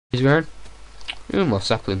He's going. Ooh, more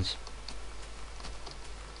saplings.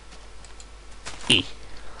 E.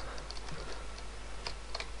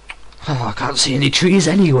 Oh, I can't see any trees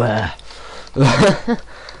anywhere.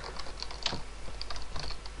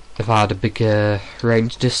 If I had a bigger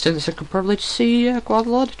range distance, I could probably see quite a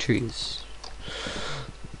lot of trees.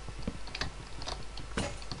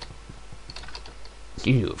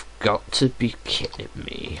 You've got to be kidding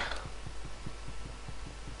me.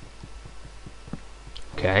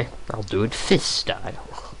 Okay, I'll do it fist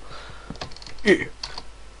style.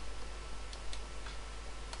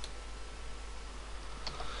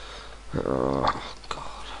 Oh,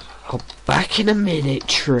 God. I'll back in a minute,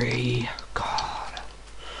 tree. God.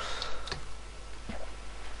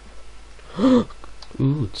 Ooh,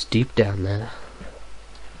 it's deep down there.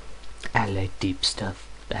 I like deep stuff.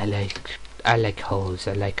 I like holes.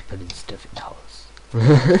 I like putting stuff in holes.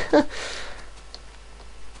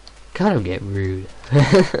 God, I'm getting rude.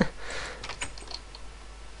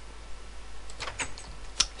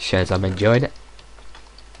 Shows I'm enjoying it.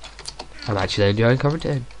 I'm actually enjoying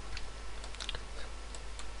commentating.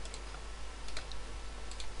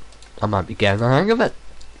 I might be getting the hang of it.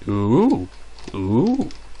 Ooh. Ooh.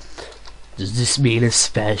 Does this mean a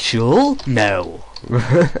special? No.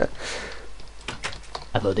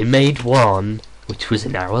 I've only made one, which was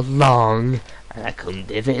an hour long, and I couldn't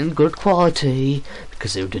leave it in good quality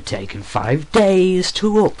because it would have taken 5 days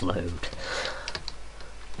to upload.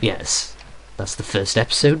 Yes, that's the first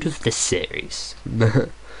episode of this series.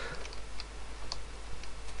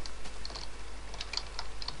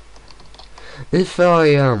 If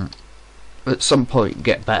I at some point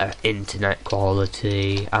get better internet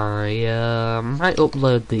quality, I might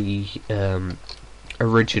upload the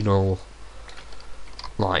original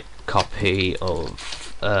copy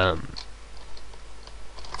of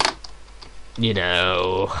you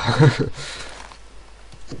know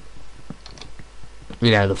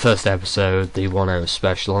you know, the first episode, the 1 hour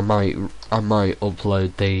special. I might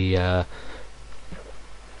upload the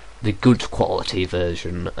good quality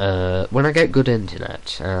version when I get good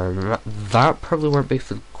internet, and that probably won't be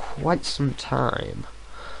for quite some time.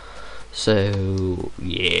 So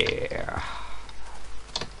yeah.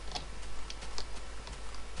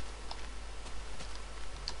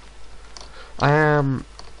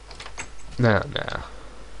 No.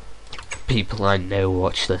 People I know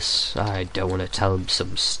watch this. I don't want to tell them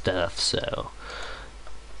some stuff, so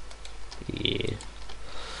yeah.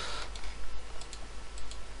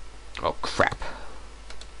 Oh crap.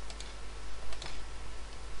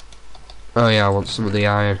 Oh yeah, I want some of the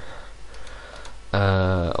iron.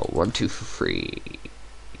 1, 2 for free.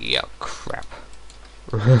 Yeah, crap.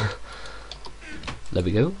 There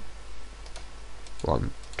we go.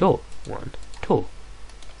 1, 2, 1, 2.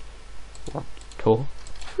 1, 2,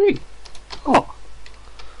 3. Oh.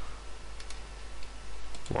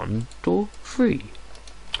 1, 2, 3.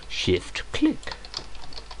 Shift click.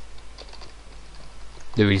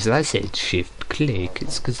 The reason I said shift click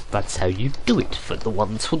is because that's how you do it for the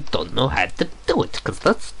ones who don't know how to do it, because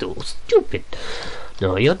that's so stupid.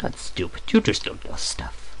 No, you're not stupid, you just don't know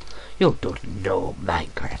stuff. You don't know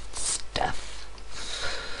Minecraft stuff.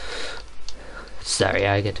 Sorry,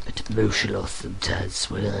 I get a bit emotional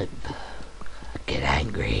sometimes when I get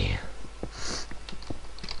angry.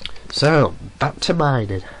 So, back to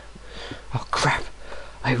mining. Oh crap,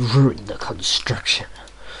 I ruined the construction.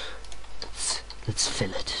 Let's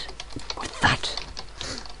fill it with that.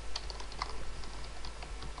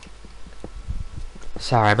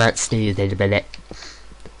 Sorry, I might sneeze in a minute.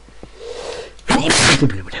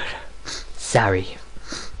 Sorry.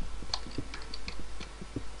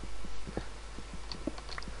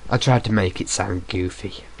 I tried to make it sound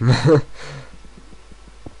goofy.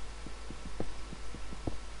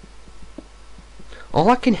 All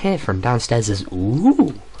I can hear from downstairs is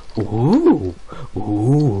ooh, ooh,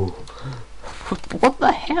 ooh. What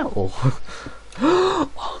the hell?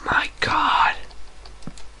 Oh my god.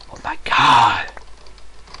 Oh my god.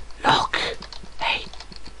 Look. Hey.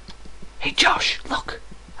 Hey Josh, look.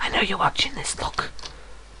 I know you're watching this, look.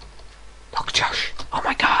 Look Josh. Oh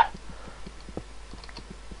my god.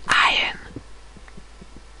 Iron.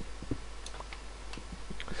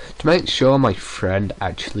 To make sure my friend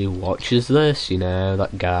actually watches this, you know,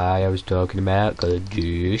 that guy I was talking about, called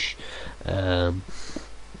Josh,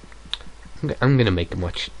 I'm gonna make him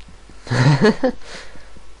watch.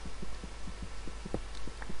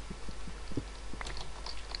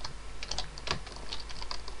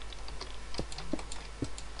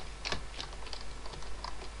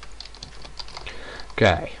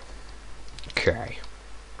 Okay.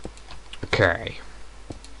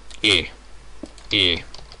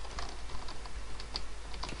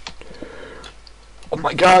 Oh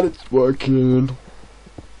my god, it's working.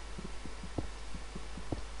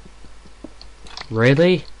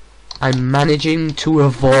 Really? I'm managing to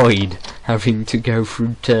avoid having to go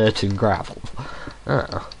through dirt and gravel.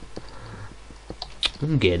 Oh.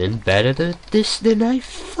 I'm getting better at this than I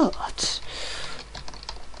thought.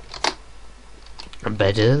 I'm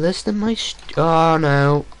better at this than my oh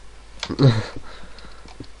no.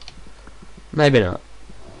 Maybe not.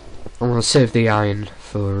 I want to save the iron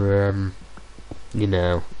for, you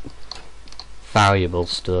know, valuable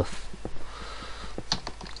stuff.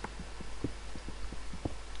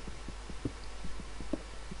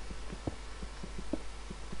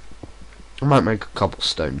 I might make a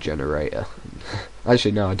cobblestone generator.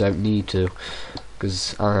 Actually, no, I don't need to,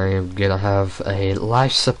 because I am gonna have a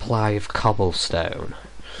life supply of cobblestone.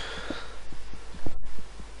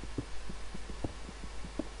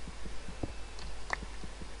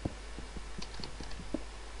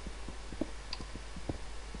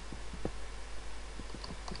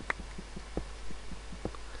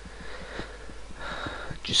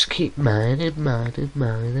 Just keep mining,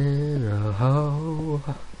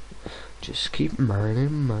 oh. Just keep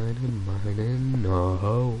mining,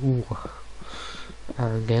 oh.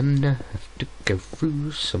 I'm gonna have to go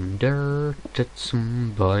through some dirt at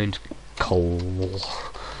some point. Coal.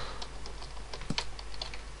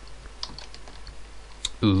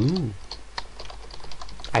 Ooh.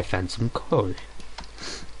 I found some coal.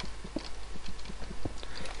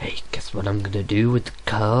 Hey, guess what I'm gonna do with the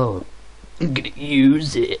coal? I'm gonna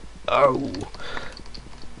use it. Oh.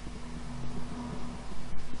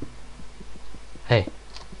 Hey,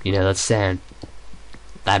 you know that sound?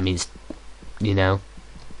 That means, you know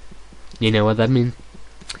what that means?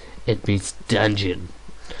 It means dungeon.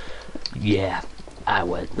 Yeah, I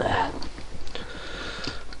went there.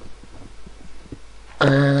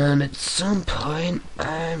 And at some point,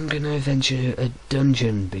 I'm gonna venture a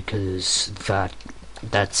dungeon because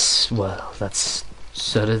that's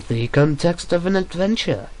sort of the context of an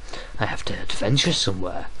adventure. I have to adventure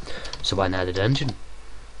somewhere, so why not a dungeon?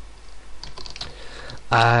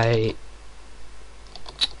 I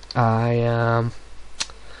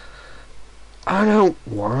don't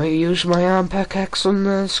want to use my iron pickaxe on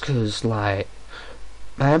this, cause like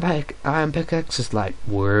my iron pickaxe is like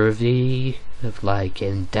worthy of like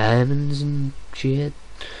getting diamonds and shit.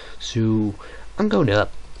 So I'm going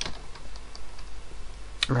up.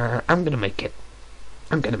 I'm gonna make it.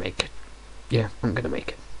 Yeah, I'm gonna make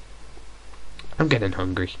it. I'm getting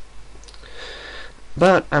hungry,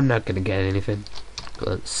 but I'm not gonna get anything.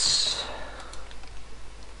 Cause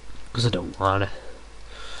I don't wanna.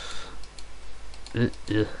 There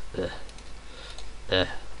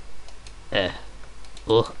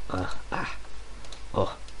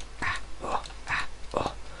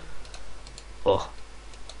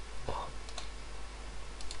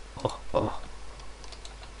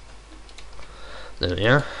we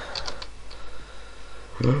are.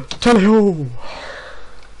 Tally-ho!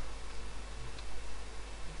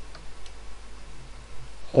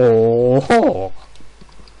 Oh!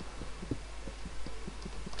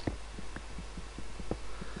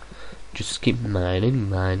 Just keep mining,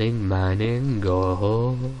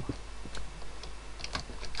 go.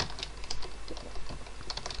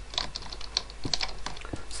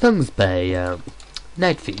 Songs by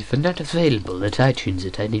Night Thief are not available at iTunes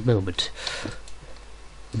at any moment.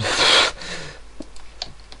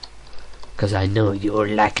 Cause I know you'll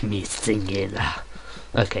like me singing.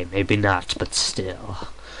 Okay, maybe not, but still.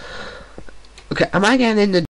 Okay, am I getting in the